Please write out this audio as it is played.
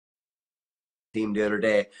team the other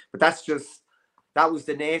day. But that was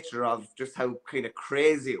the nature of just how kind of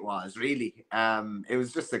crazy it was, really. It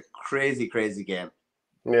was just a crazy, crazy game.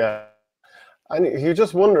 Yeah. And you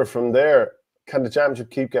just wonder from there, can the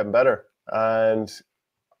championship keep getting better? And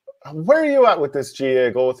where are you at with this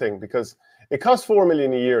Gaago thing? Because it costs $4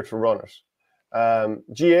 million a year to run it.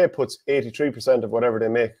 GA puts 83% of whatever they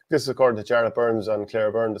make. This is according to Jarlath Burns on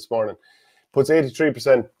Claire Byrne this morning. Puts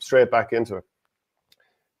 83% straight back into it.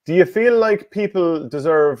 Do you feel like people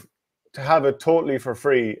deserve to have it totally for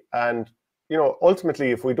free? And, you know,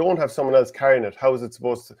 ultimately, if we don't have someone else carrying it, how is it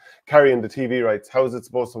supposed to carrying the TV rights? How is it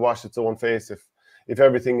supposed to wash its own face if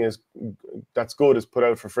everything is that's good is put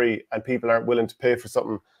out for free and people aren't willing to pay for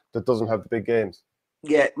something that doesn't have the big games?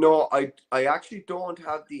 Yeah, no, I actually don't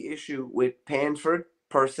have the issue with paying for it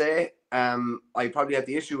per se. I probably have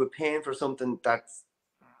the issue with paying for something that's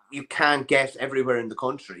you can't get everywhere in the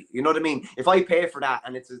country. You know what I mean? If I pay for that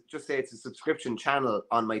and just say it's a subscription channel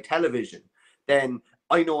on my television, then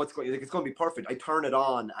I know it's going to be perfect. I turn it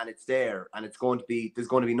on and it's there, and there's going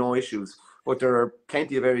to be no issues. But there are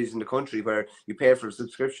plenty of areas in the country where you pay for a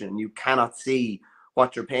subscription and you cannot see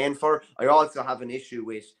what you're paying for. I also have an issue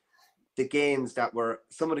with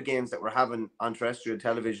some of the games that we're having on terrestrial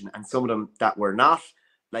television and some of them that were not.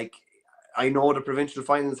 Like, I know the provincial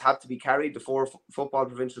finals have to be carried, the four football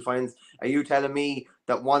provincial finals. Are you telling me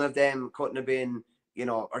that one of them couldn't have been,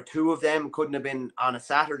 or two of them couldn't have been on a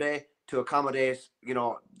Saturday to accommodate,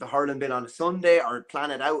 the hurling been on a Sunday, or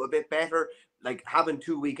plan it out a bit better? Like, having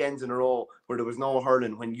 2 weekends in a row where there was no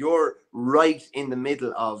hurling, when you're right in the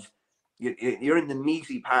middle of, you're in the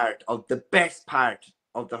meaty part of the best part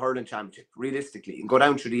of the hurling championship, realistically, and go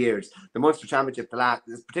down through the years. The Munster championship,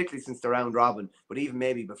 particularly since the round robin, but even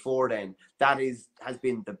maybe before then, has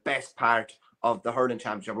been the best part of the hurling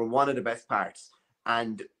championship, or one of the best parts.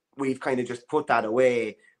 And we've kind of just put that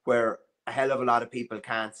away, where a hell of a lot of people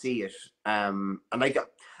can't see it. And like,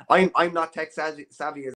 I'm not tech savvy as